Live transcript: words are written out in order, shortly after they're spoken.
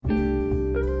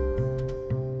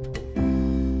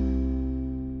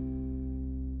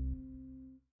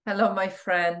Hello, my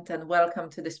friend, and welcome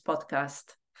to this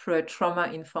podcast through a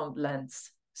trauma-informed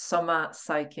lens, Soma,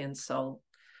 Psyche, and Soul.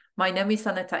 My name is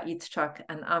E28,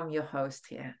 and I'm your host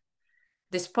here.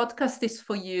 This podcast is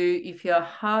for you if you're a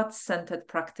heart-centered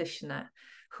practitioner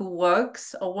who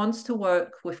works or wants to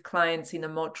work with clients in a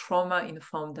more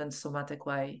trauma-informed and somatic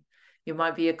way. You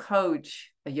might be a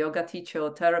coach, a yoga teacher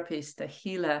or therapist, a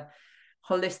healer,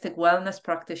 holistic wellness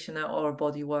practitioner, or a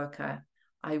body worker.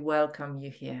 I welcome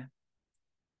you here.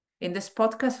 In this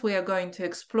podcast, we are going to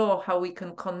explore how we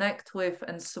can connect with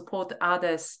and support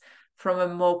others from a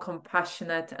more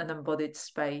compassionate and embodied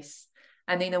space,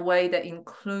 and in a way that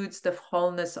includes the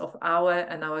wholeness of our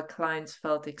and our clients'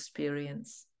 felt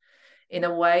experience, in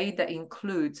a way that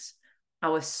includes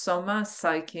our soma,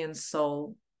 psyche, and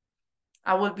soul.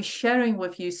 I will be sharing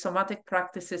with you somatic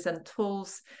practices and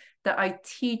tools that I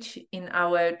teach in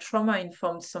our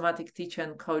trauma-informed somatic teacher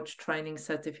and coach training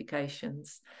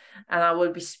certifications. And I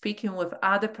will be speaking with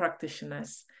other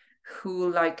practitioners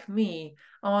who, like me,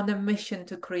 are on a mission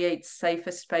to create safer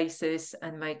spaces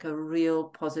and make a real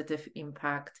positive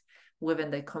impact within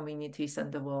their communities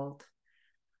and the world.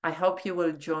 I hope you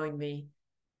will join me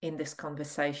in this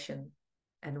conversation,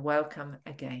 and welcome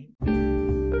again.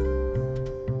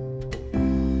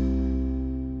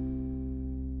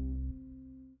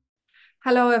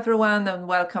 Hello, everyone, and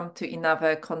welcome to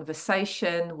another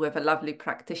conversation with a lovely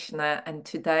practitioner. And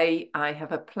today I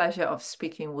have a pleasure of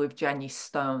speaking with Jenni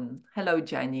Stone. Hello,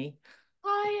 Jenni.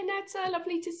 Hi, Annetta.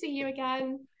 Lovely to see you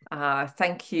again.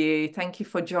 Thank you. Thank you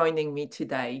for joining me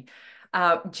today.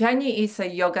 Jenni is a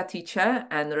yoga teacher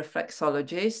and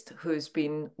reflexologist who's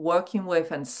been working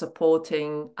with and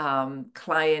supporting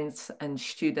clients and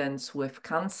students with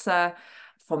cancer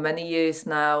for many years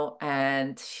now,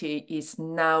 and she is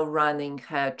now running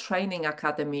her training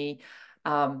academy,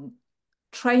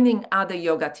 training other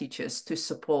yoga teachers to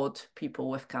support people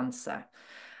with cancer.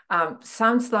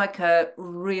 Sounds like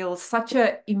such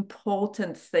an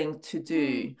important thing to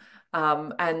do.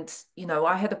 And,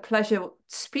 I had a pleasure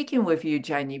speaking with you,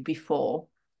 Jenni, before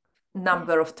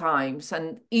number of times,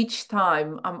 and each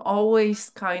time I'm always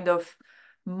kind of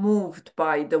moved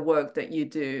by the work that you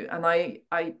do. And I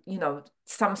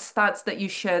some stats that you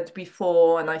shared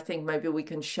before, and I think maybe we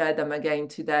can share them again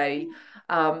today.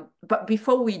 But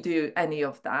before we do any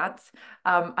of that,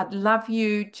 I'd love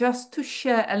you just to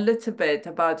share a little bit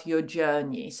about your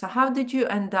journey. So how did you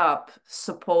end up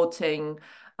supporting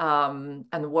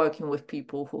and working with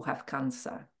people who have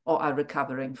cancer or are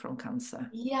recovering from cancer?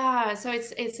 Yeah, so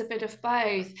it's a bit of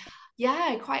both.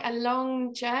 Yeah, quite a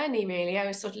long journey, really.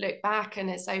 I sort of look back and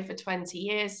it's over 20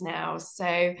 years now.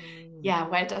 So yeah,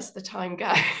 where does the time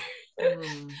go?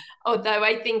 Mm. Although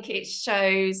I think it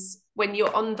shows when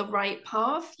you're on the right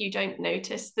path, you don't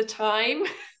notice the time.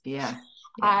 Yeah.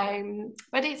 Yeah.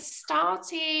 But it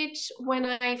started when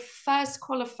I first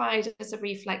qualified as a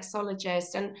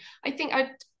reflexologist, and I think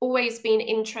I'd always been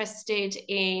interested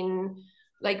in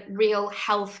like real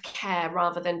health care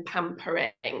rather than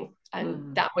pampering.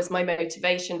 And that was my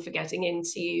motivation for getting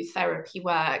into therapy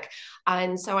work.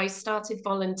 And so I started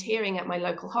volunteering at my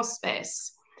local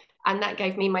hospice. And that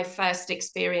gave me my first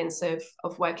experience of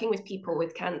working with people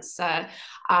with cancer.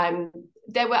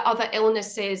 There were other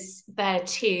illnesses there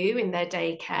too in their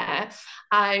daycare.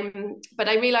 But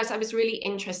I realized I was really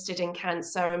interested in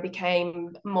cancer and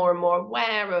became more and more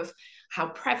aware of how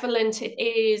prevalent it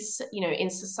is, in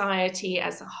society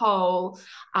as a whole.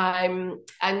 And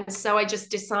so I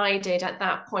just decided at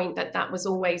that point that that was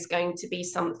always going to be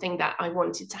something that I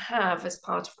wanted to have as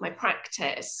part of my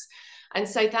practice. And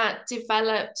so that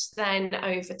developed then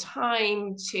over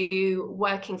time to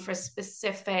working for a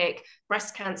specific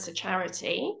breast cancer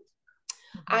charity.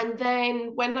 And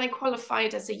then when I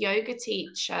qualified as a yoga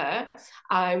teacher,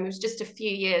 it was just a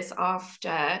few years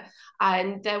after,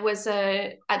 and there was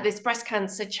at this breast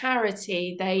cancer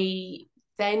charity, they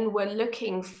then were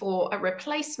looking for a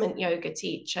replacement yoga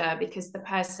teacher because the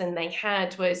person they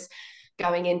had was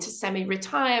going into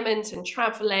semi-retirement and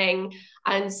traveling.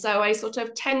 And so I sort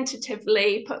of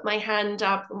tentatively put my hand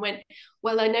up and went,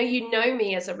 well, I know you know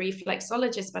me as a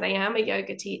reflexologist, but I am a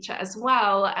yoga teacher as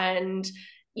well. And,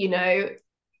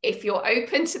 if you're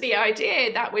open to the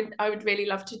idea, I would really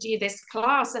love to do this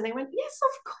class. And they went, yes,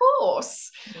 of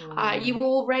course. You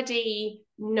already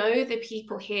know the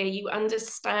people here. You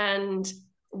understand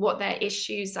what their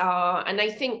issues are. And I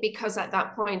think because at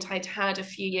that point I'd had a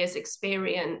few years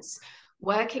experience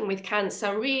working with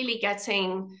cancer, really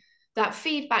getting that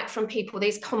feedback from people,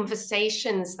 these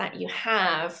conversations that you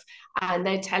have, and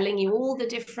they're telling you all the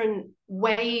different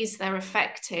ways they're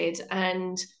affected.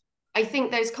 And I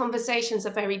think those conversations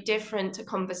are very different to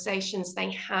conversations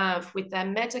they have with their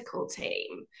medical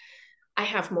team. I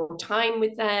have more time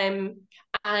with them.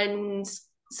 And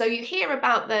so you hear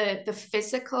about the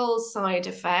physical side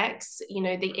effects, you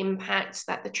know, the impact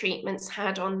that the treatments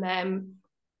had on them.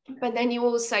 But then you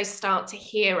also start to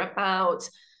hear about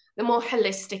the more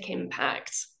holistic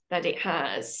impact that it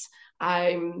has.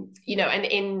 You know, and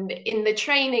in the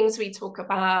trainings we talk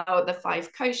about the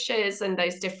 5 koshas and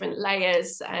those different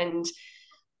layers, and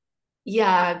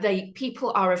yeah,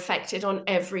 people are affected on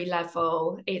every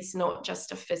level. It's not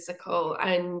just a physical.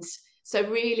 And so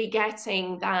really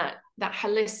getting that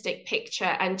holistic picture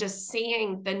and just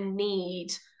seeing the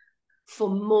need for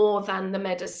more than the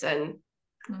medicine.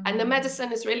 And the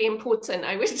medicine is really important.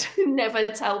 I would never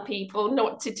tell people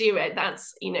not to do it.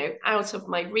 That's, you know, out of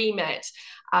my remit.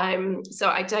 So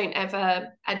I don't ever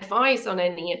advise on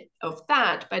any of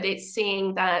that, but it's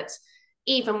seeing that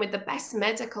even with the best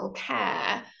medical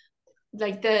care,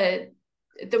 like the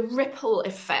ripple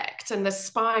effect and the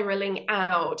spiraling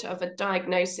out of a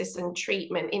diagnosis and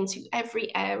treatment into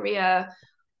every area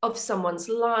of someone's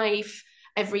life,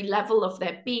 every level of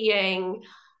their being.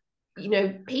 You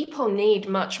know, people need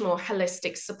much more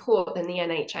holistic support than the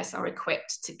NHS are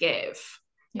equipped to give.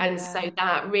 Yeah. And so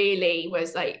that really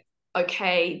was like,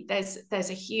 okay, there's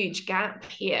a huge gap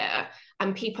here.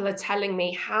 And people are telling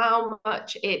me how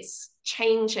much it's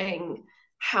changing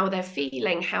how they're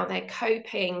feeling, how they're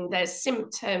coping, their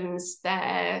symptoms,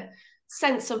 their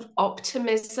sense of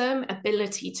optimism,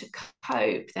 ability to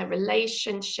cope, their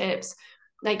relationships,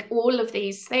 like all of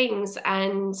these things.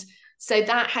 And so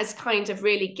that has kind of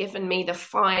really given me the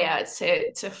fire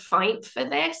to fight for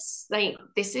this. Like,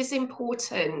 this is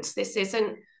important. This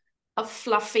isn't a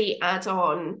fluffy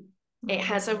add-on. It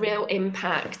has a real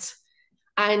impact.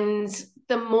 And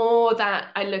the more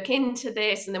that I look into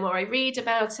this and the more I read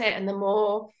about it and the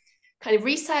more kind of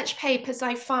research papers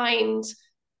I find,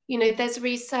 you know, there's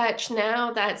research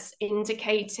now that's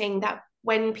indicating that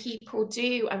when people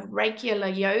do a regular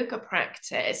yoga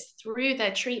practice through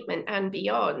their treatment and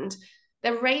beyond,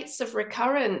 the rates of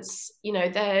recurrence, you know,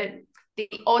 the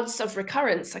odds of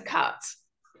recurrence are cut.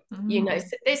 You know,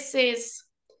 so this is,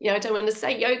 you know, I don't want to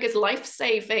say yoga is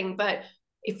life-saving, but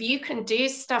if you can do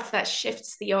stuff that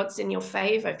shifts the odds in your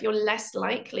favor, if you're less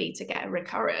likely to get a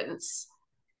recurrence,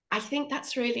 I think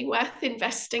that's really worth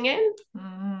investing in.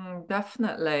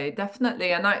 Definitely,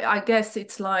 definitely. And I guess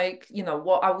it's like, you know,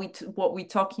 what we're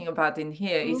talking about in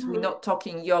here is we're not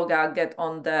talking yoga, get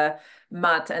on the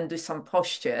mat and do some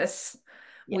postures.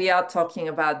 Yeah. We are talking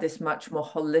about this much more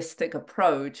holistic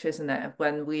approach, isn't it?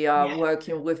 When we are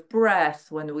working with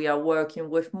breath, when we are working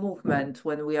with movement,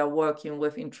 when we are working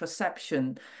with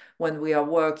interoception, when we are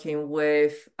working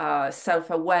with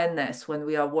self-awareness, when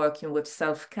we are working with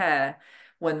self-care,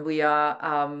 when we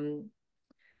are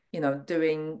you know,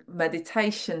 doing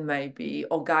meditation maybe,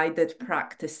 or guided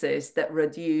practices that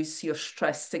reduce your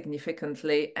stress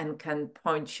significantly and can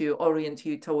orient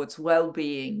you towards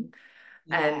well-being.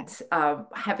 And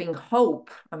having hope.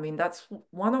 I mean, that's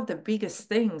one of the biggest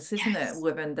things, isn't it?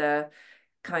 Within the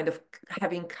kind of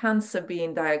having cancer,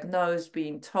 being diagnosed,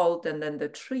 being told, and then the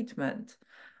treatment.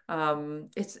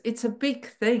 It's a big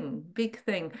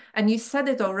thing. And you said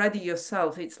it already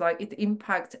yourself. It's like it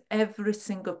impacts every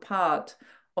single part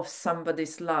of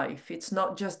somebody's life. It's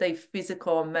not just their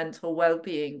physical or mental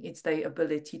well-being, it's their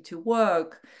ability to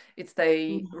work, it's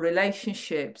their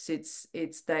relationships,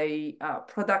 it's their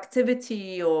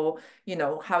productivity, or, you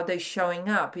know, how they're showing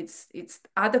up. It's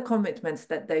other commitments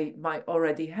that they might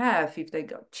already have if they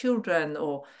got children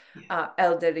or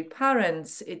elderly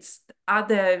parents. It's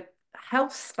other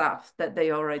health stuff that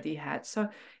they already had. So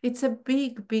it's a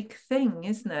big thing,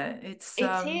 isn't it?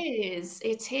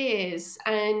 It is.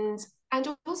 And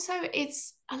also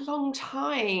it's a long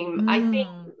time. I think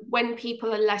when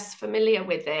people are less familiar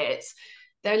with it,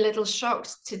 they're a little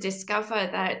shocked to discover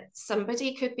that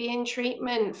somebody could be in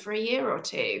treatment for a year or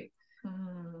two.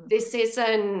 This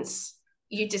isn't,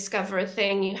 you discover a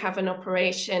thing, you have an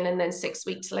operation, and then 6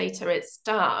 weeks later it's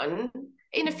done.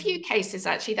 In a few cases,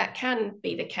 actually, that can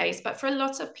be the case. But for a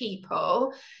lot of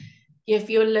people, if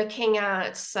you're looking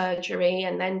at surgery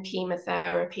and then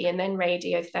chemotherapy and then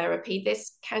radiotherapy,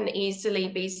 this can easily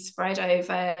be spread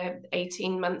over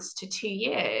 18 months to 2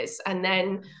 years. And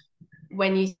then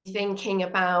when you're thinking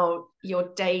about your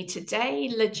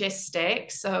day-to-day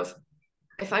logistics of,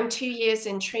 if I'm 2 years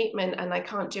in treatment and I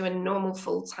can't do a normal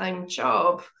full-time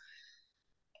job,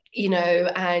 you know,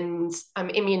 and I'm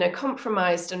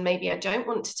immunocompromised, and maybe I don't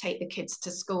want to take the kids to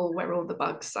school where all the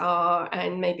bugs are,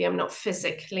 and maybe I'm not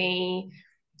physically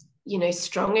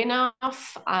strong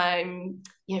enough.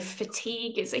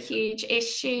 Fatigue is a huge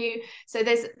issue. So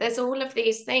there's all of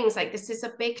these things. Like, this is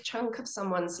a big chunk of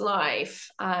someone's life.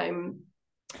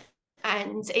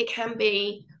 And it can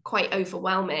be quite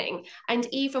overwhelming. And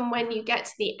even when you get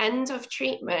to the end of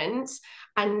treatment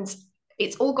and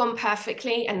it's all gone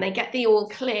perfectly and they get the all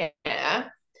clear,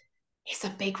 it's a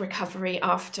big recovery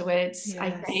afterwards. I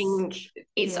Yes. think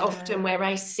it's often Yeah. where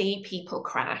I see people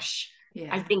crash. I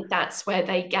Yeah. think that's where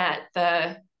they get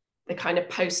the kind of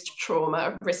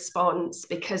post-trauma response,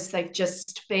 because they've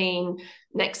just been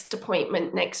next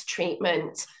appointment, next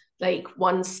treatment, like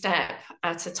one step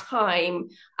at a time.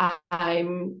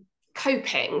 I'm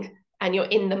coping, and you're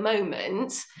in the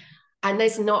moment, and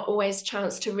there's not always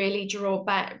chance to really draw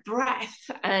back breath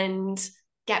and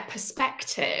get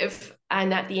perspective.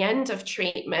 And at the end of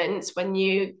treatment, when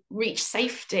you reach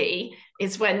safety,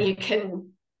 is when you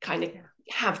can kind of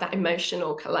have that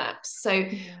emotional collapse. So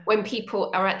Yeah. when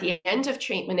people are at the end of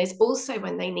treatment is also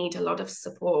when they need a lot of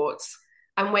support,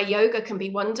 and where yoga can be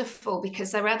wonderful,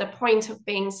 because they're at a point of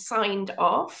being signed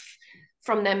off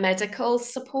from their medical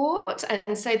support.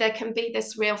 And so there can be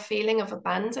this real feeling of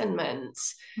abandonment,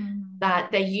 Mm.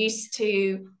 that they're used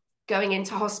to going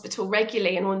into hospital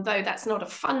regularly. And although that's not a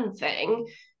fun thing,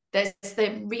 there's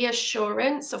the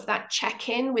reassurance of that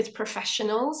check-in with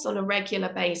professionals on a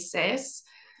regular basis,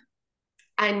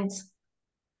 and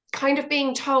kind of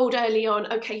being told early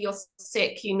on, okay, you're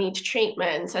sick, you need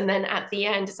treatment. And then at the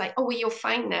end, it's like, oh, well, you're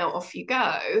fine now, off you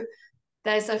go.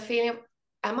 There's a feeling of,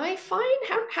 am I fine?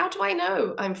 How do I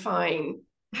know I'm fine?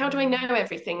 How do I know Mm.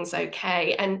 everything's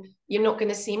okay? And you're not going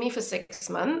to see me for 6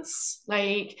 months.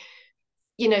 Like,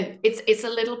 it's a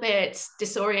little bit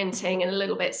disorienting and a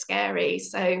little bit scary.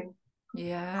 So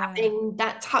Yeah. having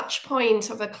that touch point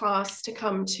of a class to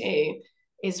come to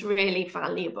is really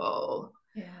valuable.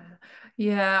 Yeah.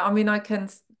 Yeah. I mean,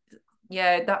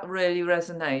 yeah, that really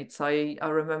resonates. I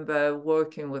remember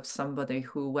working with somebody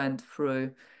who went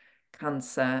through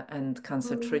cancer and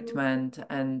cancer Mm, treatment,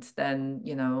 and then,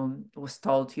 was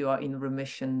told you are in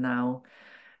remission now.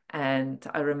 And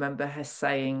I remember her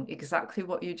saying exactly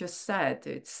what you just said.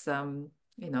 It's,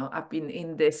 I've been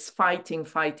in this fighting,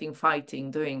 fighting,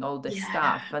 fighting, doing all this yeah.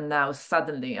 stuff. And now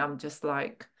suddenly I'm just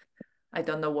like, I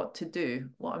don't know what to do.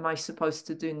 What am I supposed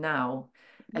to do now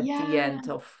at the Yeah. end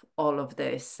of all of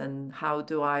this? And how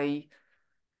do I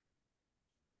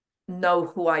know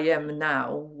who I am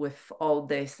now with all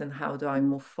this, and how do I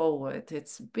move forward?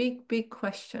 It's big, big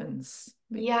questions,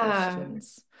 big Yeah.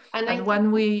 questions. And I And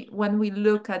think, when we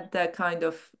look at the kind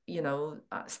of,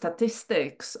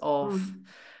 statistics of mm,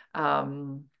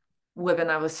 um, within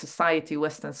our society,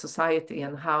 Western society,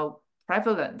 and how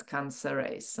prevalent cancer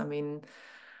is. I mean,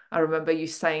 I remember you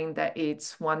saying that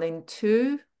it's 1 in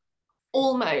 2,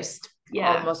 almost.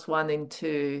 Yeah. almost 1 in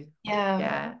 2. Yeah.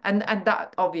 Yeah. And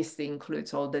that obviously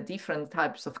includes all the different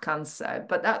types of cancer,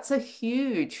 but that's a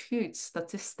huge, huge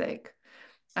statistic.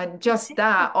 And just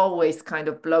that always kind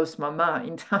of blows my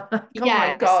mind. I'm like, oh my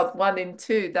Yes, God, 1 in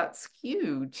 2, that's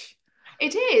huge.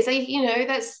 it is.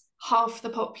 That's half the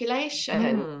population.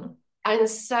 Mm, And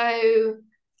so,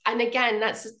 and again,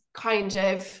 that's kind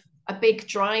of a big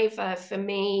driver for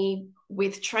me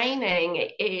with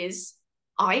training is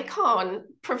I can't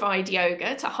provide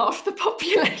yoga to half the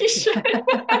population.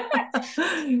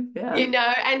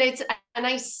 yeah. And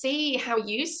I see how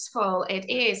useful it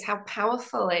is, how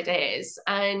powerful it is.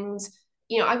 And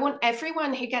I want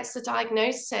everyone who gets the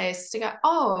diagnosis to go,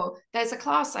 oh, there's a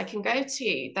class I can go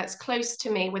to that's close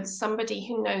to me with somebody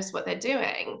who knows what they're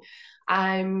doing.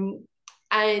 um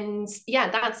and yeah,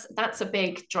 that's a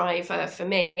big driver for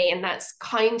me, and that's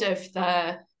kind of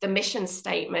the mission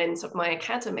statement of my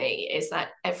academy, is that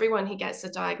everyone who gets a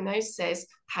diagnosis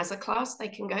has a class they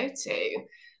can go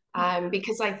to.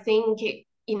 Because I think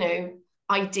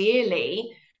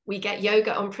ideally we get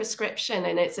yoga on prescription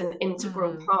and it's an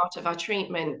integral Mm. part of our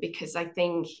treatment, because I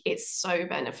think it's so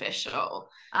beneficial.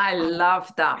 I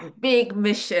love that. Big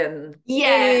mission.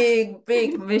 Yes. Big,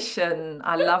 big mission.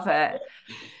 I love it.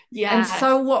 And Yes.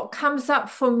 so what comes up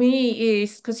for me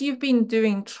is, because you've been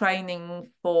doing training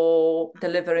for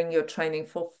delivering your training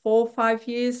for 4 or 5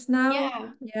 years now. Yeah.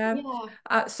 Yeah.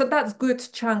 Yeah. So that's good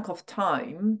chunk of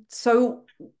time. So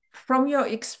from your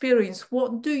experience,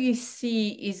 what do you see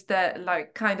is the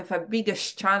like kind of a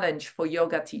biggest challenge for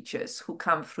yoga teachers who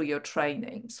come through your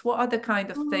trainings? What are the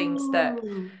kind of things that,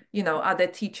 Mm. other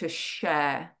teachers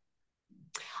share?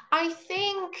 I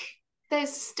think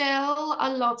there's still a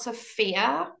lot of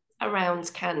fear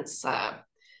around cancer.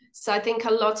 So I think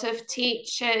a lot of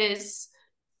teachers,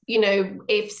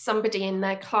 if somebody in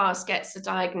their class gets a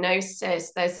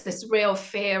diagnosis, there's this real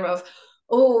fear of,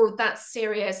 oh, that's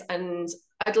serious, and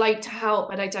I'd like to help,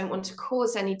 but I don't want to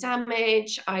cause any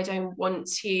damage. I don't want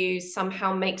to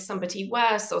somehow make somebody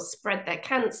worse or spread their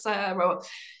cancer. Or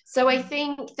so I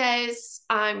think there's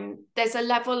a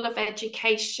level of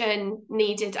education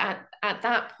needed at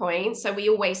that point. So we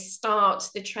always start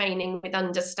the training with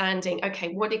understanding, okay,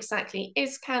 what exactly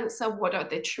is cancer? What are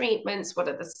the treatments? What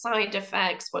are the side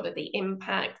effects? What are the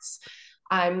impacts?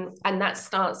 And that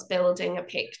starts building a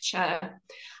picture.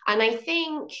 And I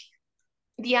think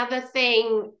the other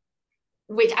thing,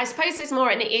 which I suppose is more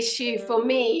an issue for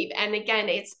me, and again,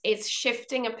 it's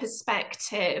shifting a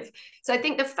perspective. So I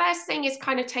think the first thing is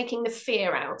kind of taking the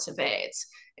fear out of it.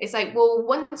 It's like, well,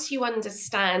 once you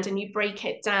understand and you break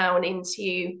it down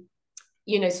into,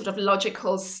 you know, sort of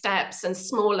logical steps and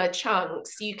smaller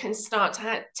chunks, you can start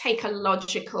to take a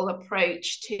logical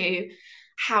approach to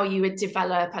how you would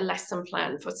develop a lesson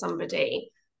plan for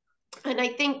somebody. And I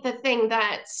think the thing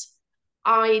that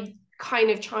I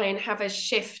kind of try and have a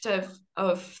shift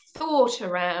of thought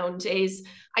around is,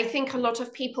 I think a lot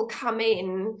of people come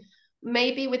in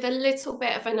maybe with a little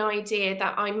bit of an idea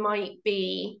that I might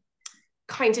be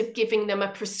kind of giving them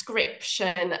a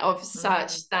prescription of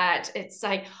such that it's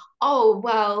like, oh,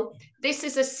 well, this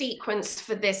is a sequence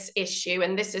for this issue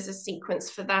and this is a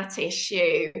sequence for that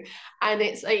issue. And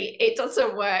it's like, it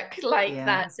doesn't work like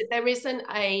that. So there isn't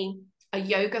a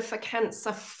yoga for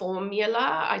cancer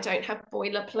formula. I don't have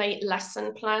boilerplate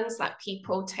lesson plans that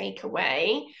people take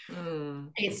away.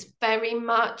 It's very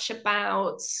much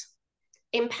about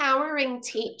empowering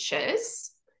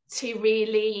teachers to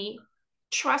really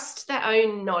trust their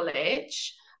own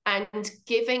knowledge and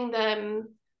giving them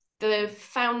the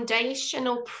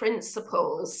foundational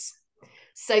principles.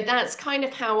 So that's kind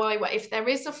of how I work. If there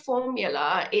is a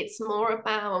formula, it's more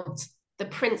about the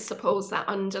principles that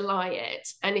underlie it.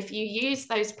 And if you use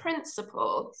those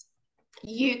principles,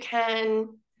 you can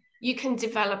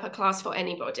develop a class for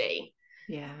anybody.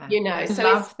 Yeah, You know, I so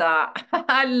love that.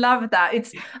 I love that.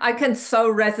 I can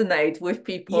so resonate with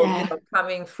people, you yeah, know,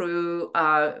 coming through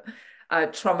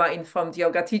trauma-informed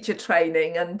yoga teacher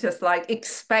training and just like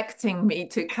expecting me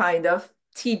to kind of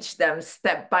teach them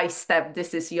step by step,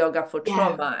 this is yoga for yeah,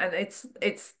 trauma. And it's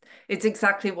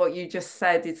exactly what you just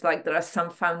said. It's like there are some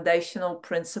foundational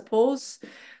principles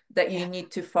that you yeah.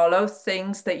 need to follow,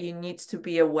 things that you need to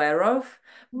be aware of.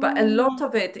 But a lot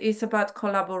of it is about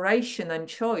collaboration and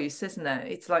choice, isn't it?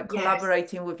 It's like Yes,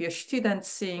 collaborating with your students,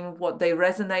 seeing what they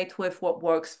resonate with, what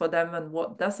works for them and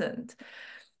what doesn't.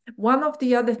 One of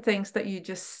the other things that you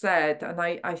just said, and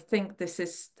I think this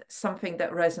is something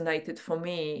that resonated for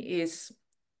me, is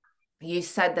you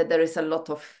said that there is a lot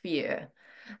of fear.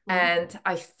 And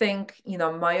I think, you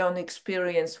know, my own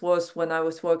experience was when I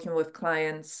was working with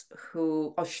clients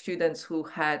who, or students who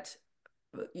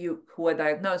who were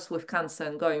diagnosed with cancer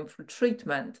and going through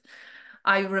treatment.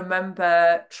 I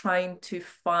remember trying to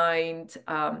find,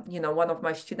 you know, one of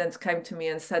my students came to me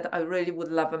and said, I really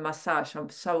would love a massage. I'm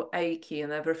so achy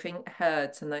and everything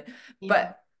hurts. yeah,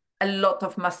 But a lot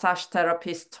of massage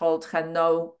therapists told her,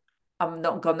 no, I'm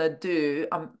not gonna do,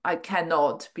 I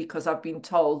cannot, because I've been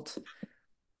told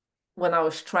when I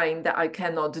was trained that I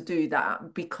cannot do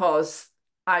that because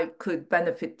I could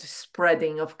benefit to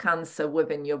spreading of cancer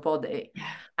within your body.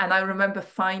 yeah, And I remember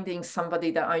finding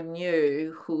somebody that I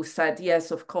knew who said,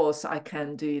 yes, of course, I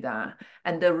can do that.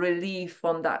 And the relief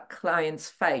on that client's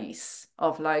face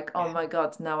of like, oh yeah, my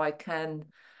God, now I can,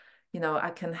 you know,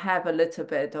 I can have a little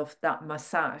bit of that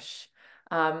massage.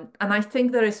 And I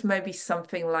think there is maybe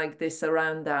something like this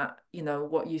around that, you know,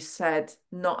 what you said,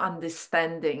 not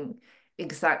understanding yeah,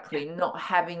 exactly, not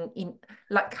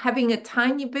like having a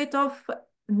tiny bit of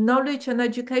knowledge and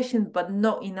education, but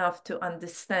not enough to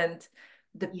understand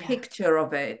the yeah, picture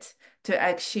of it, to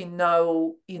actually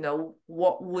know, you know,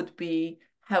 what would be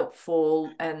helpful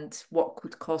and what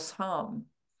could cause harm.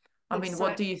 I mean,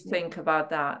 what do you exactly. think about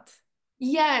that?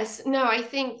 Yes, no, I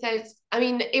think that, I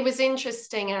mean, it was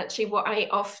interesting actually what I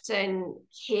often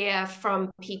hear from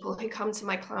people who come to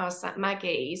my class at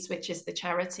Maggie's, which is the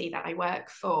charity that I work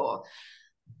for.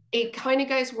 It kind of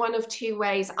goes one of two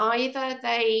ways. Either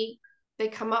they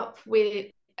come up with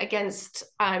against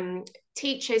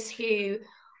teachers who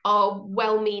are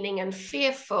well-meaning and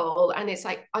fearful, and it's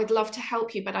like, I'd love to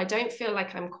help you, but I don't feel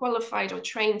like I'm qualified or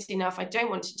trained enough. I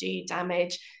don't want to do you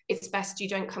damage. It's best you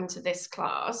don't come to this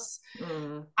class.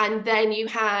 Mm, And then you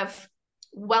have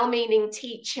well-meaning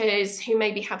teachers who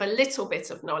maybe have a little bit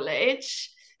of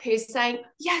knowledge, who's saying,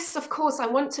 yes, of course, I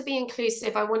want to be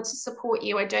inclusive. I want to support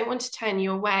you. I don't want to turn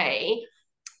you away.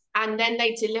 And then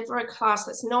they deliver a class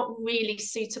that's not really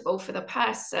suitable for the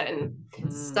person.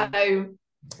 mm, So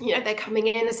they're coming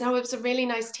in and say, oh, it was a really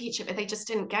nice teacher, but they just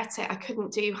didn't get it. I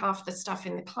couldn't do half the stuff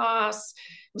in the class.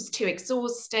 It was too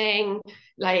exhausting.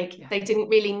 Like Yeah. they didn't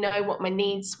really know what my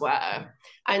needs were.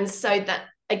 And so that,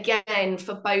 again,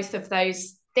 for both of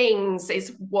those things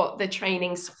is what the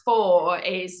training's for,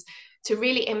 is to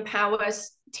really empower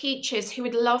teachers who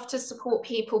would love to support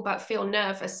people but feel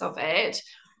nervous of it,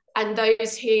 and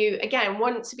those who, again,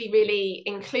 want to be really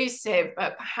inclusive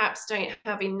but perhaps don't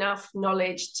have enough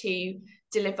knowledge to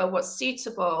deliver what's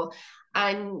suitable.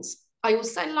 And I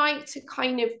also like to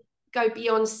kind of go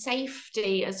beyond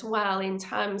safety as well, in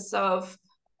terms of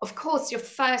course, your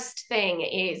first thing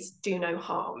is do no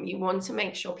harm. You want to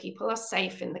make sure people are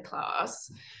safe in the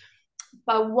class.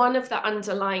 But one of the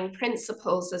underlying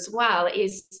principles as well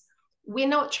is we're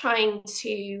not trying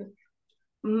to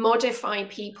modify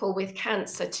people with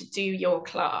cancer to do your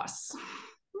class.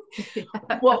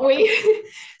 What we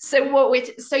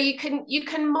so you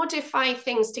can modify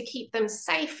things to keep them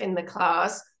safe in the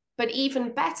class, but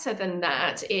even better than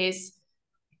that is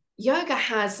yoga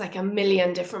has like a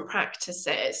million different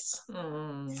practices.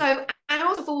 So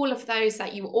out of all of those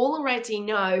that you already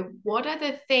know, what are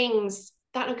the things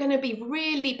that are going to be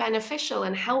really beneficial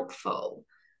and helpful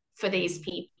for these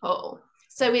people?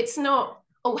 So it's not,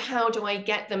 oh, how do I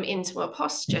get them into a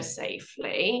posture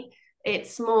safely?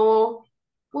 It's more,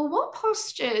 well, what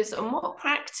postures and what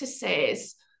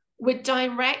practices would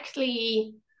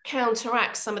directly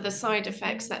counteract some of the side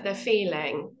effects that they're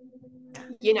feeling?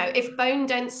 If bone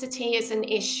density is an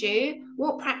issue,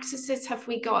 what practices have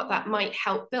we got that might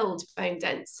help build bone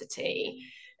density?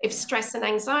 If Yeah. stress and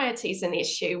anxiety is an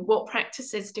issue, what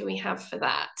practices do we have for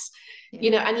that?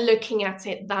 Yeah. And looking at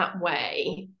it that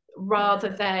way, rather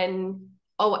Yeah. than,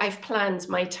 oh, I've planned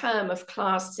my term of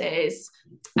classes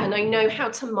and I know how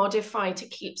to modify to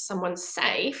keep someone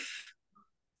safe.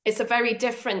 It's a very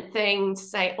different thing to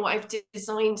say, oh, I've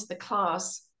designed the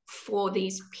class for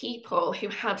these people who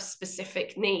have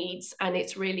specific needs and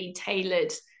it's really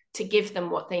tailored to give them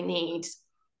what they need.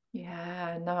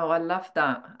 Yeah, no, I love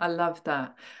that. I love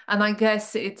that. And I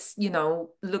guess it's,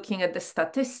 looking at the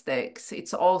statistics,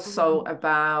 it's also Mm.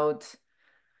 about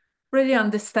really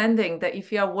understanding that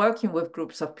if you are working with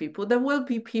groups of people, there will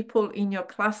be people in your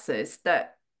classes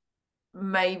that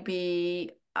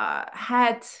maybe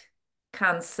had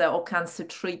cancer or cancer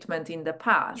treatment in the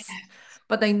past, Yes.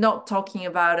 but they're not talking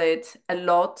about it a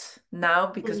lot now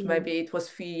because Mm. maybe it was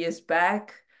a few years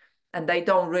back and they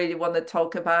don't really want to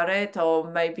talk about it,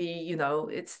 or maybe,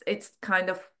 it's kind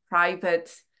of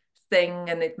private thing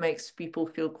and it makes people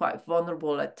feel quite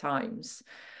vulnerable at times.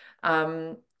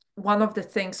 Um, One of the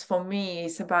things for me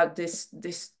is about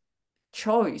this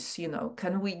choice.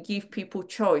 Can we give people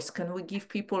choice? Can we give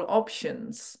people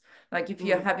options? Like if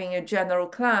you're Mm. having a general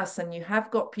class and you have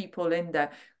got people in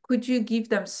there, could you give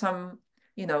them some,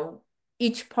 you know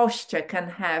each posture can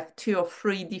have two or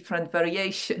three different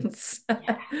variations,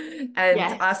 Yeah. and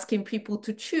Yes. asking people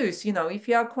to choose. If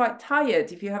you are quite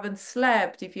tired, if you haven't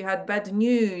slept, if you had bad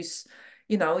news,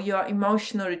 you are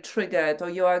emotionally triggered, or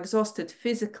you are exhausted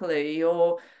physically,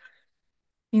 or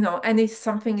and if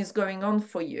something is going on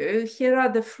for you, here are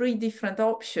the three different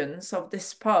options of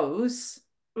this pose.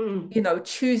 Mm.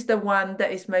 Choose the one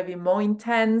that is maybe more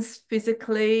intense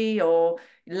physically or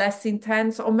less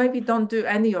intense, or maybe don't do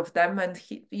any of them and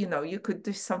you could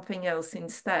do something else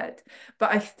instead.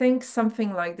 But I think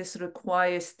something like this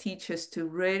requires teachers to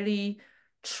really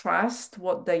trust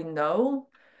what they know,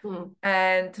 Mm.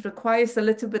 and requires a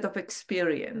little bit of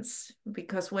experience,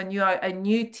 because when you are a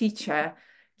new teacher,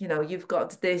 you've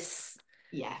got this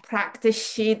Yes. practice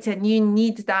sheet and you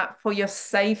need that for your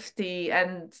safety,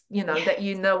 and Yes. that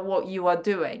you know what you are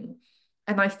doing.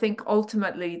 And I think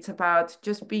ultimately it's about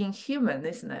just being human,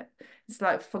 isn't it? It's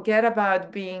like, forget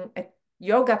about being a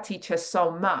yoga teacher so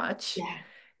much. Yeah.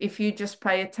 If you just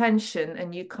pay attention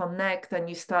and you connect and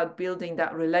you start building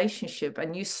that relationship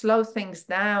and you slow things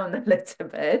down a little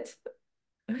bit,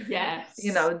 Yes.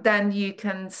 then you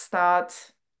can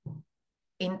start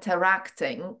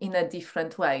interacting in a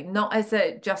different way, not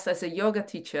just as a yoga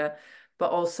teacher,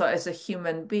 but also as a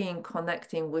human being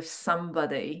connecting with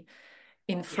somebody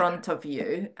in Yeah. front of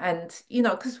you. And,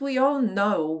 because we all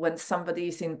know when somebody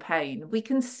is in pain, we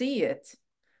can see it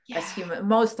as Yeah. human.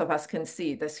 Most of us can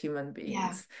see it as human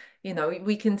Yeah. beings.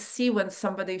 We can see when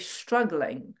somebody's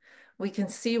struggling. We can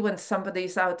see when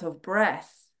somebody's out of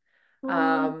breath.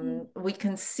 Mm. We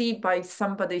can see by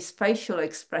somebody's facial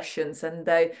expressions and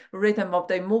the rhythm of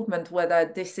their movement whether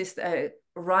this is a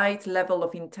right level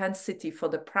of intensity for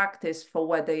the practice for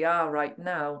where they are right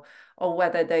now, or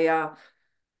whether they are,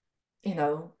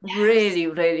 Yes. really,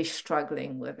 really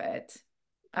struggling with it.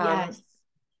 Um, Yes.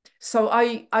 So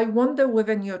I wonder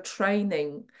within your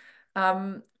training,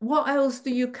 what else do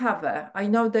you cover? I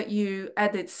know that you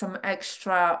added some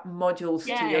extra modules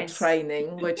to your Yes.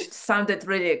 training, which sounded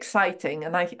really exciting,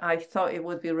 and I thought it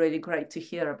would be really great to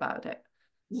hear about it.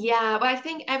 Yeah, but I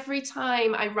think every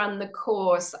time I run the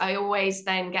course, I always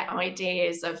then get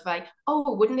ideas of like,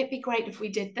 oh, wouldn't it be great if we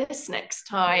did this next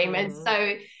time? And Mm,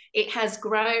 so it has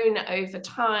grown over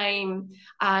time.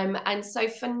 And so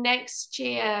for next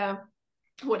year,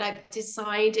 what I've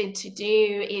decided to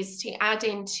do is to add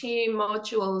in two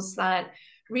modules that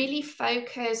really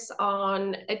focus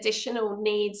on additional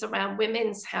needs around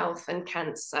women's health and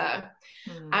cancer.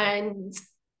 mm, And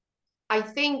I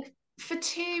think for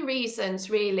two reasons,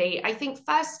 really. I think,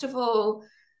 first of all,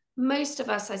 most of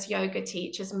us as yoga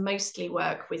teachers mostly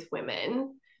work with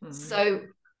women. mm, So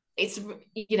it's,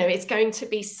 it's going to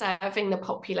be serving the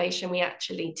population we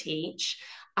actually teach.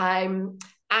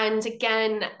 And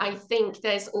again, I think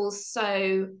there's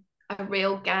also a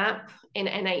real gap in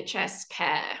NHS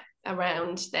care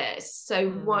around this. So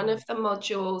one mm, of the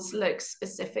modules looks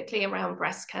specifically around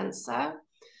breast cancer,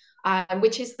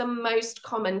 which is the most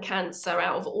common cancer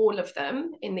out of all of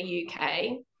them in the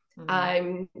UK.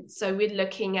 mm. So we're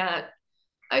looking at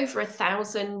over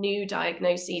 1,000 new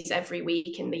diagnoses every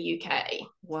week in the UK.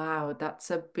 Wow,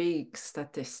 that's a big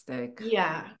statistic.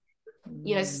 Yeah,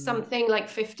 Mm, something like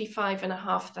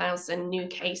 55,500 new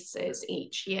cases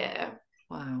each year.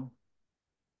 wow.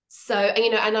 So,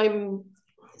 and I'm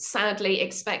sadly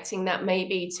expecting that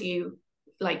maybe to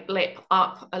like blip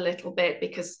up a little bit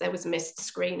because there was missed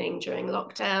screening during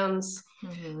lockdowns.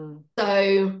 Mm,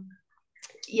 So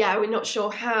yeah, we're not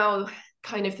sure how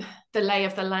kind of the lay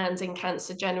of the land in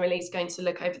cancer generally is going to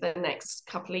look over the next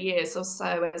couple of years or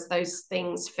so as those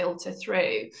things filter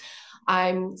through.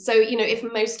 So, if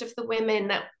most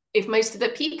of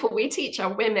the people we teach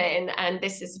are women, and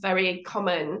this is very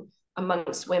common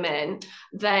amongst women,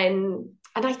 then,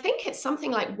 and I think it's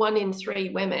something like 1 in 3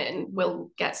 women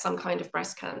will get some kind of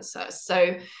breast cancer. So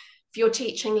if you're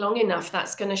teaching long enough,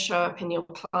 that's going to show up in your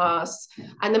class.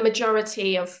 And the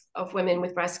majority of women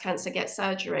with breast cancer get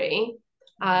surgery.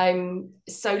 mm,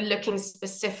 So looking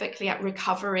specifically at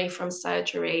recovery from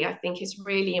surgery, I think is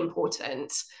really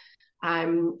important.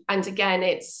 And again,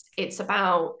 it's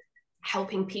about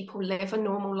helping people live a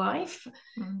normal life,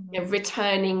 mm,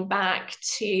 returning back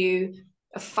to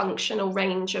a functional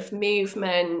range of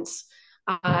movement.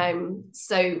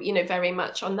 So, very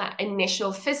much on that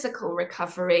initial physical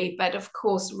recovery, but of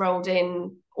course, rolled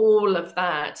in all of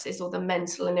that is all the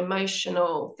mental and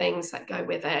emotional things that go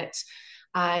with it.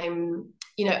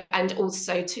 And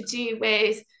also to do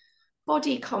with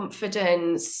body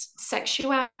confidence,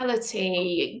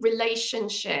 sexuality,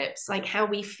 relationships, like how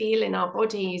we feel in our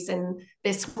bodies in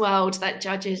this world that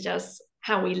judges us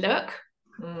how we look.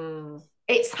 mm.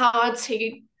 It's hard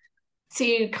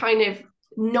to kind of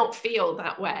not feel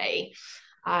that way.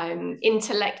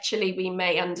 Intellectually, we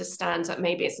may understand that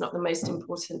maybe it's not the most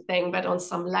important thing, but on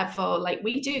some level, like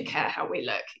we do care how we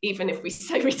look, even if we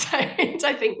say we don't.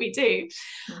 I think we do.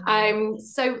 Mm,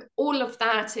 So all of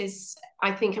that is,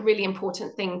 I think, a really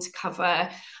important thing to cover.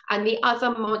 And the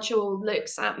other module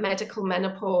looks at medical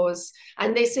menopause,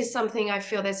 and this is something I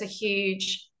feel there's a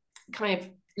huge kind of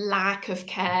lack of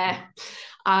care.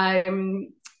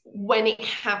 When it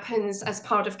happens as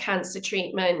part of cancer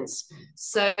treatment.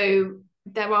 So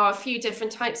there are a few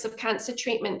different types of cancer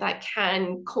treatment that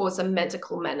can cause a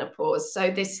medical menopause.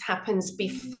 So this happens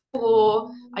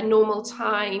before a normal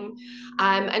time.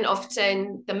 And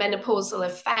often the menopausal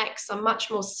effects are much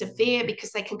more severe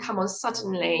because they can come on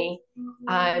suddenly.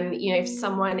 If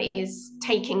someone is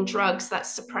taking drugs that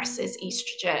suppresses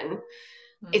estrogen,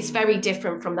 it's mm. very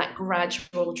different from that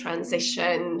gradual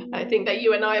transition I think that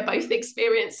you and I are both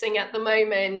experiencing at the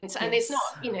moment. And it's not,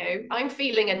 Yes. I'm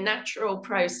feeling a natural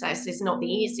process is not the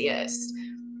easiest.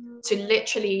 To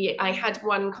literally, I had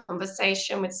one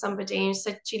conversation with somebody who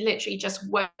said she literally just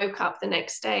woke up the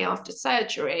next day after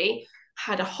surgery,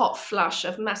 had a hot flush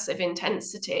of massive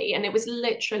intensity, and it was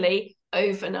literally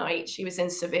overnight she was in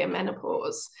severe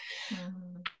menopause.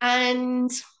 Mm,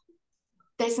 And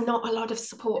there's not a lot of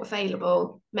support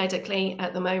available medically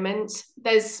at the moment.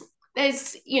 There's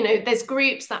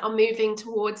groups that are moving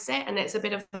towards it, and it's a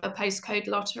bit of a postcode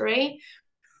lottery,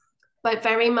 but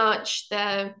very much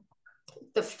the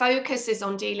focus is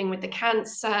on dealing with the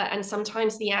cancer, and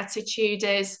sometimes the attitude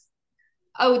is,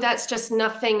 oh, that's just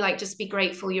nothing, like just be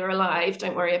grateful you're alive,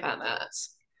 don't worry about that.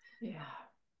 yeah.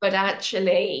 But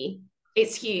actually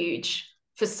it's huge.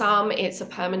 For some it's a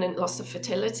permanent loss of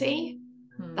fertility.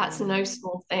 That's Mm, no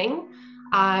small thing.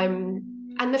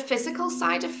 And the physical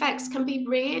side effects can be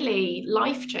really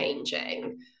life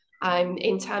changing.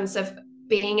 in terms of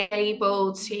being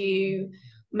able to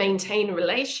maintain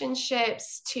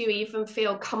relationships, to even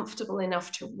feel comfortable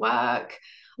enough to work.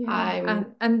 Yeah,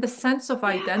 and the sense of Yeah,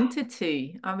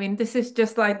 identity. I mean, this is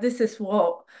just like this is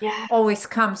what yeah, always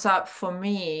comes up for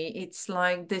me. It's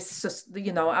like this,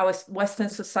 you know, our Western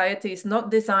society is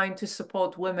not designed to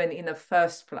support women in the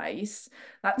first place.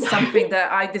 That's no, something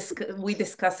that we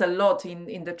discuss a lot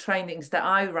in the trainings that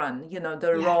I run, you know,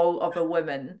 the yeah, role of a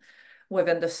woman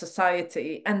within the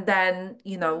society. And then,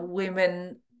 you know,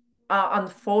 women are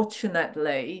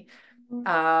unfortunately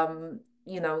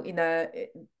you know, in a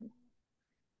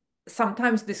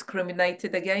sometimes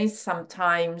discriminated against,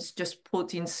 sometimes just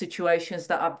put in situations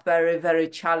that are very, very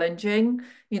challenging,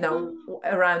 you know,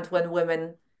 around when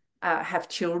women have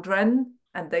children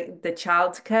and the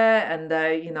childcare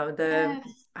and you know, the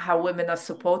yes, how women are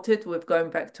supported with going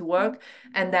back to work,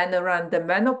 and then around the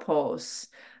menopause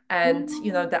and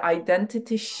you know the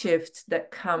identity shift that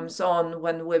comes on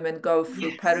when women go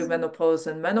through yes, perimenopause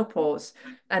and menopause.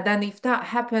 And then if that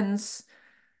happens,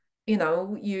 you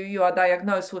know, you are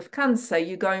diagnosed with cancer,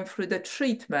 you're going through the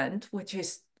treatment, which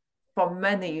is for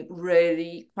many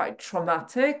really quite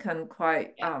traumatic and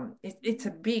quite yeah. it's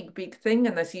a big thing.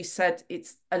 And as you said,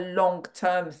 it's a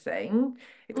long-term thing.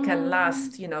 It can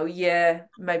last, Mm, you know, year,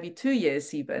 maybe 2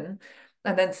 years even.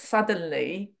 And then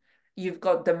suddenly you've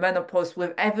got the menopause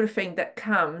with everything that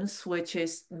comes, which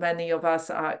is many of us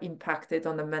are impacted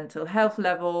on a mental health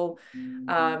level,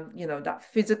 you know, that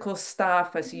physical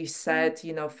stuff, as you said,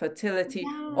 you know, fertility,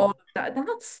 yeah. all of that.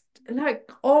 That's like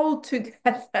all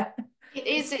together. It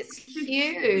It's is, it's a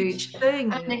huge huge.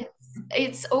 And thing.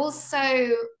 it's also,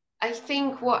 I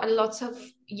think what a lot of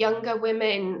younger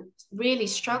women really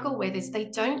struggle with is they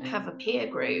don't have a peer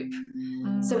group.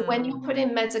 So when you're Mm, put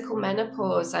in medical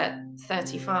menopause at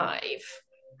 35,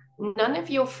 none of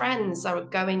your friends are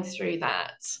going through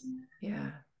that.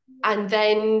 yeah, And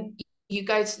then you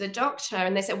go to the doctor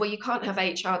and they say, well, you can't have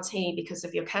HRT because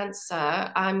of your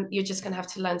cancer. You're just going to have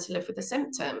to learn to live with the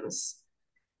symptoms.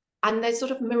 And they're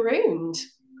sort of marooned.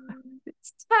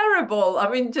 it's terrible. I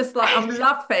mean, just like I'm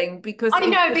laughing because I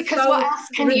it's know, just because what so else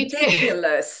can you do?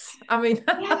 ridiculous. I mean,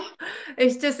 Yeah.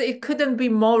 it's just, it couldn't be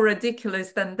more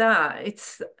ridiculous than that.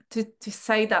 It's to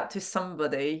say that to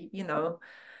somebody, you know,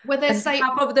 Where they and say,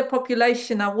 half of the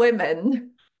population are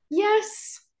women.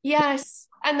 yes, yes.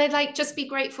 And they're like, just be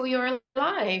grateful you're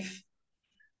alive.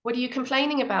 What are you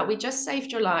complaining about? We just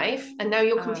saved your life, and now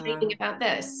you're complaining Uh, about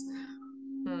this.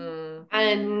 hmm,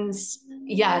 And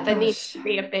yeah, there needs gosh. to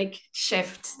be a big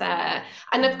shift there.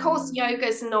 And of course, Hmm, yoga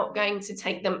is not going to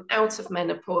take them out of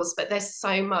menopause, but there's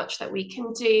so much that we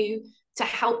can do to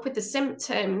help with the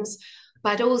symptoms,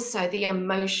 but also the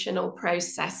emotional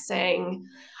processing.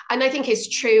 And I think it's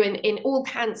true in all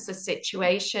cancer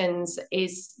situations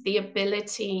is the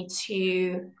ability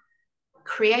to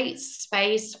create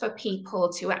space for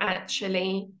people to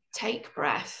actually take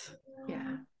breath,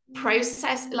 yeah,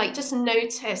 process, like just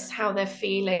notice how they're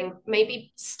feeling,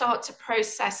 maybe start to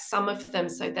process some of them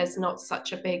so there's not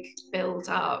such a big build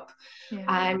up,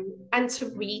 yeah, and to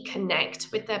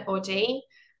reconnect with their body.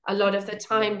 A lot of the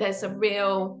time there's a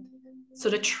real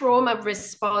sort of trauma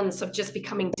response of just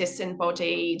becoming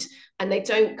disembodied, and they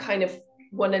don't kind of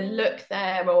want to look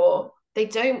there, or they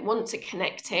don't want to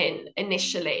connect in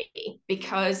initially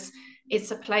because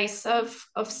it's a place of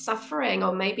suffering,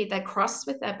 or maybe they're cross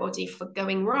with their body for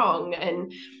going wrong.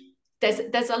 And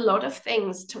there's a lot of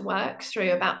things to work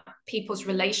through about people's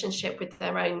relationship with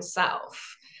their own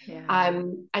self. yeah,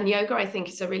 And yoga, I think,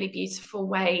 is a really beautiful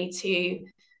way to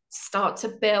start to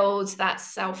build that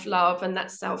self-love and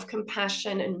that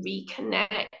self-compassion and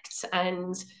reconnect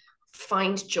and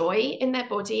find joy in their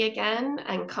body again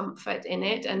and comfort in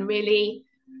it. And really,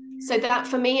 so that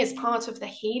for me is part of the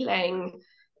healing,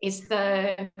 is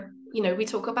the, we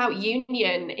talk about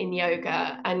union in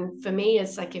yoga, and for me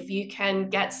it's like if you can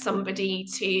get somebody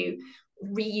to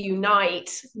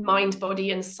reunite mind, body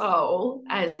and soul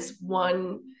as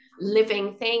one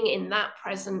living thing in that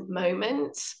present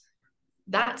moment,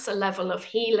 that's a level of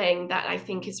healing that I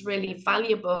think is really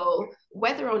valuable,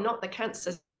 whether or not the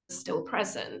cancer is still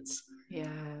present.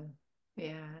 yeah,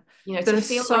 yeah. To There is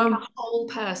feel like so a whole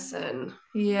person.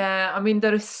 Yeah, I mean,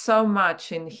 there is so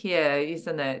much in here,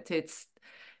 isn't it?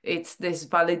 It's this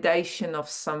validation of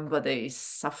somebody's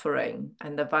suffering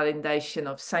and the validation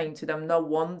of saying to them, no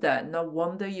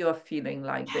wonder you are feeling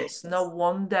like this. No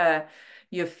wonder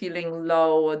you're feeling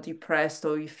low or depressed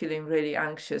or you're feeling really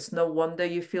anxious. No wonder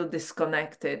you feel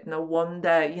disconnected. No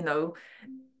wonder, you know,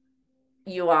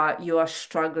 you are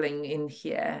struggling in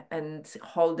here and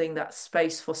holding that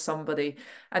space for somebody.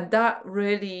 And that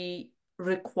really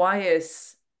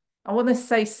requires I want to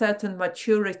say certain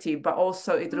maturity, but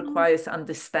also it requires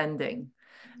understanding.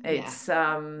 Yeah.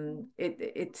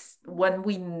 It's when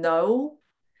we know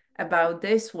about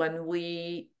this, when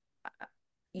we,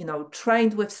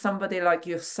 trained with somebody like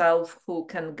yourself who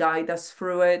can guide us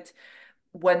through it,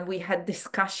 when we had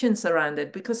discussions around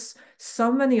it, because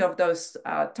so many of those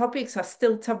topics are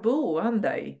still taboo, aren't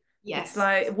they? It's Yes.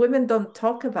 like women don't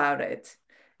talk about it.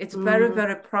 It's very, Mm,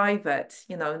 very private.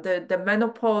 The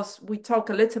menopause, we talk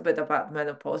a little bit about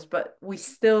menopause, but we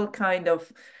still kind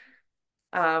of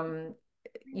um,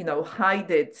 hide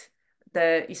it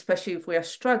there, especially if we are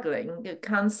struggling.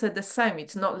 Cancer the same.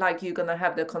 It's not like you're gonna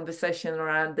have the conversation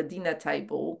around the dinner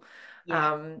table.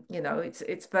 yeah.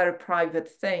 It's very private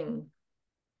thing.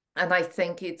 And I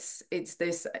think it's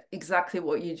this exactly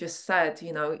what you just said.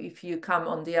 If you come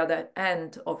on the other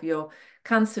end of your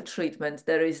cancer treatment,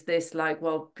 there is this like,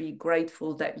 well, be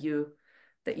grateful that you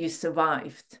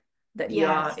survived, that you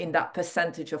are Yes. in that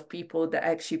percentage of people that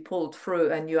actually pulled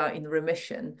through and you are in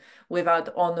remission,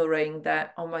 without honoring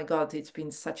that, oh my God, it's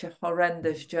been such a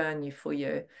horrendous journey for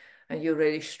you and you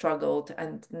really struggled,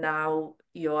 and now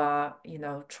you are,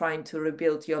 trying to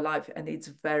rebuild your life, and it's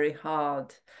very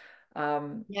hard.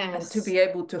 And to Yes. be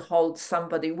able to hold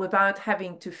somebody without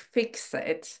having to fix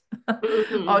it or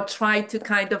Hmm. try to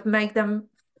kind of make them,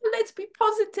 let's be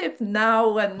positive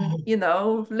now, and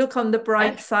look on the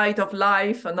bright side of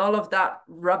life and all of that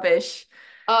rubbish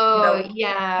you Oh, know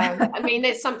yeah. I mean,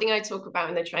 it's something I talk about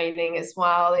in the training as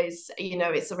well, it's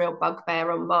a real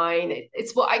bugbear on mine.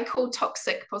 It's what I call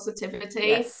toxic positivity,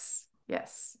 yes,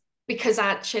 yes. because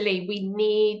actually we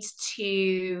need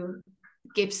to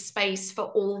give space for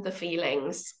all the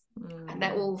feelings, and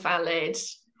they're Mm, all valid.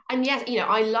 And yes,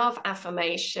 I love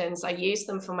affirmations. I use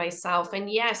them for myself. And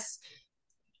yes,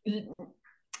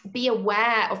 be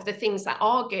aware of the things that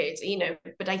are good,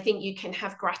 but I think you can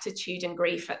have gratitude and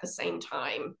grief at the same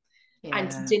time. And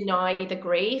to yeah, deny the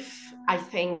grief, I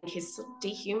think, is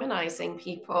dehumanizing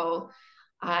people.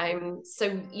 So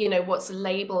what's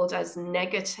labeled as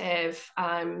negative,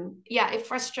 yeah, it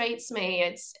frustrates me.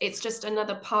 It's just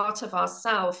another part of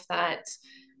ourself that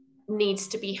needs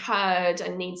to be heard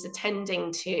and needs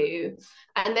attending to.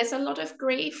 And there's a lot of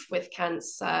grief with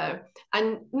cancer,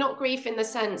 and not grief in the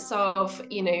sense of,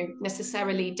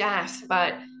 necessarily death,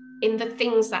 but in the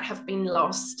things that have been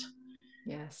lost.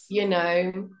 yes,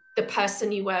 The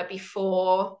person you were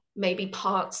before, maybe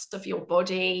parts of your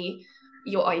body,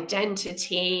 your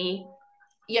identity.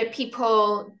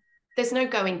 People, there's no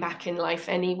going back in life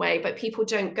anyway, but people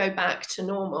don't go back to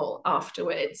normal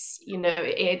afterwards.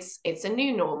 It's a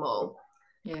new normal.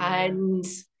 yeah. And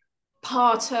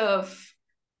part of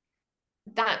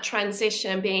that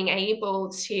transition, being able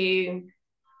to,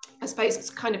 I suppose,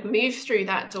 kind of move through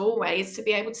that doorway, is to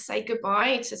be able to say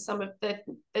goodbye to some of the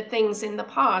things in the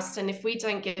past. And if we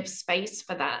don't give space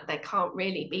for that, there can't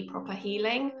really be proper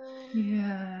healing.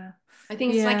 Yeah, I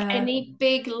think it's like yeah. any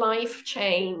big life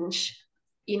change,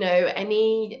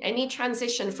 any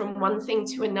transition from one thing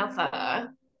to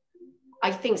another,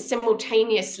 I think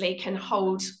simultaneously can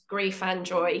hold grief and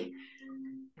joy,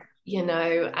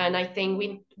 and I think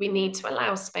we need to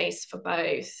allow space for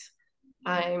both.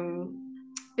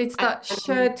 It's And that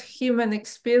shared human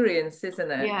experience,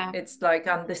 isn't it? yeah, It's like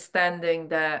understanding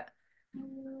that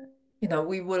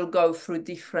we will go through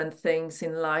different things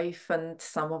in life, and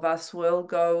some of us will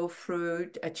go through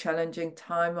a challenging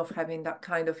time of having that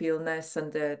kind of illness,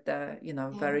 and the yeah,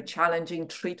 very challenging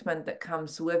treatment that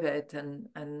comes with it,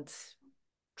 and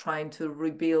trying to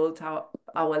rebuild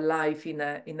our life in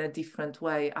a different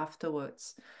way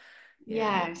afterwards.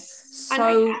 Yeah. yes. And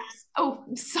I So guess, oh,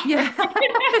 sorry. yeah,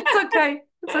 it's okay.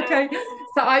 It's okay.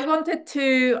 So I wanted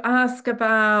to ask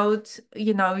about,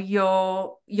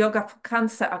 your Yoga for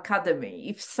Cancer Academy.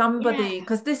 If somebody, Yeah,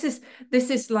 because this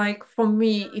is like for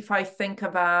me, if I think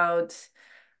about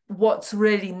what's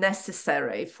really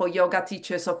necessary for yoga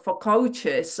teachers or for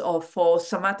coaches or for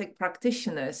somatic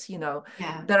practitioners,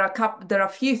 yeah, there are a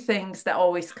few things that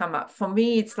always come up. For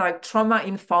me, it's like trauma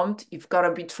informed. You've got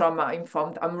to be trauma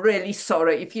informed. I'm really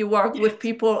sorry if you work with yes.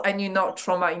 people and you're not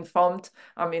trauma informed.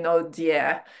 I mean, oh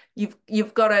dear,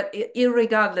 you've got to,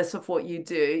 irregardless of what you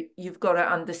do, you've got to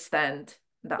understand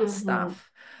that Mm-hmm. stuff.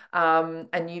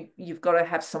 And you've got to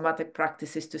have somatic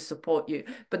practices to support you.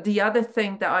 But the other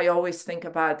thing that I always think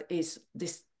about is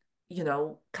this,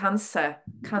 cancer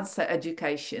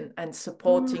education and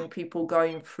supporting people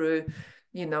going through,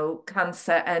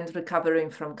 cancer and recovering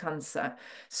from cancer.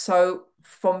 So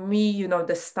for me,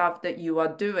 the stuff that you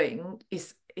are doing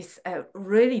is a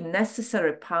really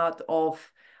necessary part of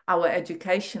our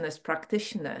education as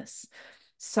practitioners.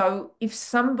 So if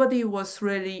somebody was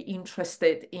really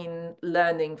interested in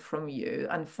learning from you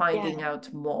and finding Yeah.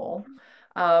 out more,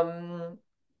 um,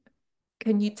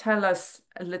 can you tell us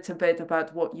a little bit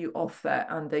about what you offer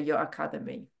under your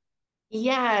academy?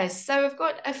 Yeah, so I've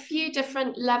got a few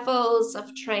different levels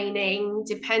of training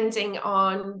depending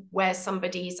on where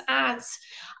somebody's at.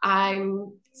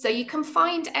 So you can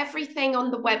find everything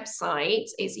on the website.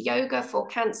 It's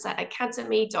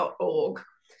yogaforcanceracademy.org.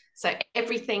 So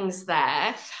everything's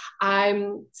there.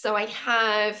 So I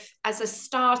have, as a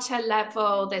starter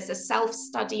level, there's a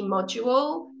self-study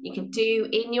module you can do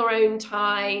in your own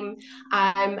time.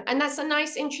 And that's a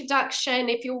nice introduction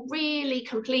if you're really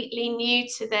completely new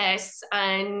to this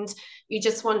and you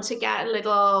just want to get a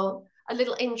little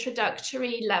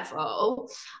introductory level.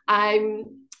 And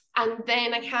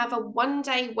then I have a 1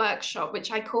 day workshop, which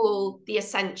I call the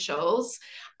Essentials.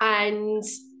 And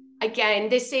again,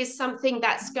 this is something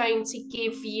that's going to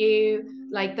give you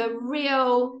like the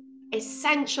real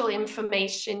essential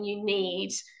information you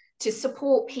need to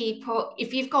support people.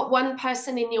 If you've got one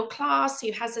person in your class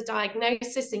who has a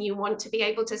diagnosis and you want to be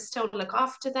able to still look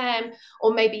after them,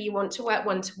 or maybe you want to work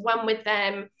one-to-one with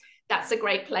them, that's a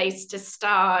great place to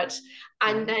start.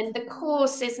 And Right. then the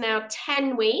course is now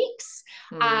 10 weeks.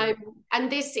 Mm. And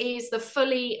this is the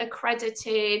fully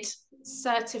accredited,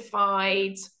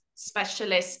 certified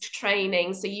specialist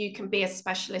training. So you can be a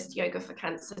specialist yoga for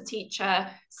cancer teacher,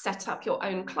 set up your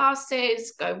own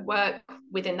classes, go work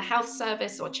within the health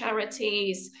service or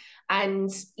charities, and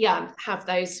yeah, have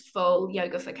those full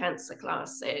yoga for cancer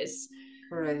classes.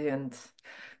 Brilliant.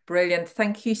 Brilliant.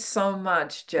 Thank you so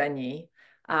much, Jenny,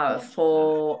 Pleasure.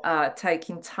 for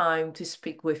taking time to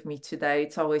speak with me today.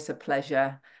 It's always a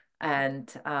pleasure.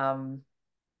 And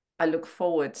I look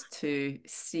forward to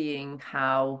seeing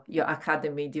how your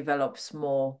academy develops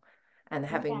more and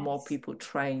having more Yes. people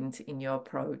trained in your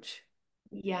approach.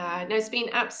 Yeah, no, it's been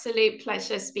absolute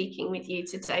pleasure speaking with you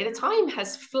today. The time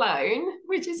has flown,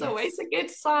 which is always Yes, a good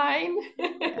sign.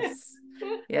 yes,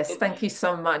 yes. Thank you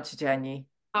so much, Jenny.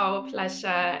 Oh,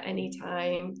 pleasure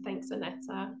anytime. Thanks,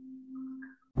 Aneta.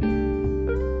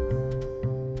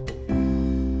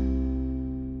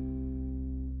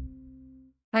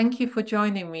 Thank you for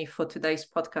joining me for today's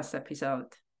podcast episode.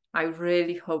 I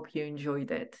really hope you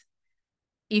enjoyed it.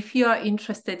 If you are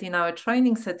interested in our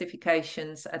training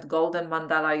certifications at Golden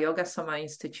Mandala Yoga Soma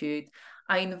Institute,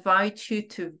 I invite you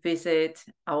to visit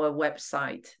our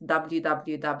website,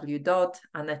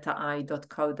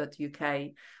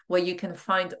 www.anetai.co.uk, where you can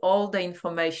find all the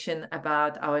information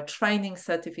about our training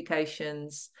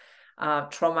certifications,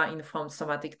 trauma-informed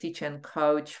somatic teacher and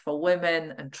coach for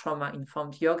women and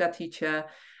trauma-informed yoga teacher,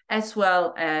 as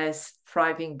well as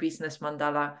Thriving Business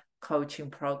Mandala coaching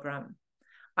program.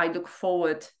 I look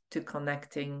forward to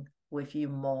connecting with you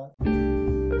more.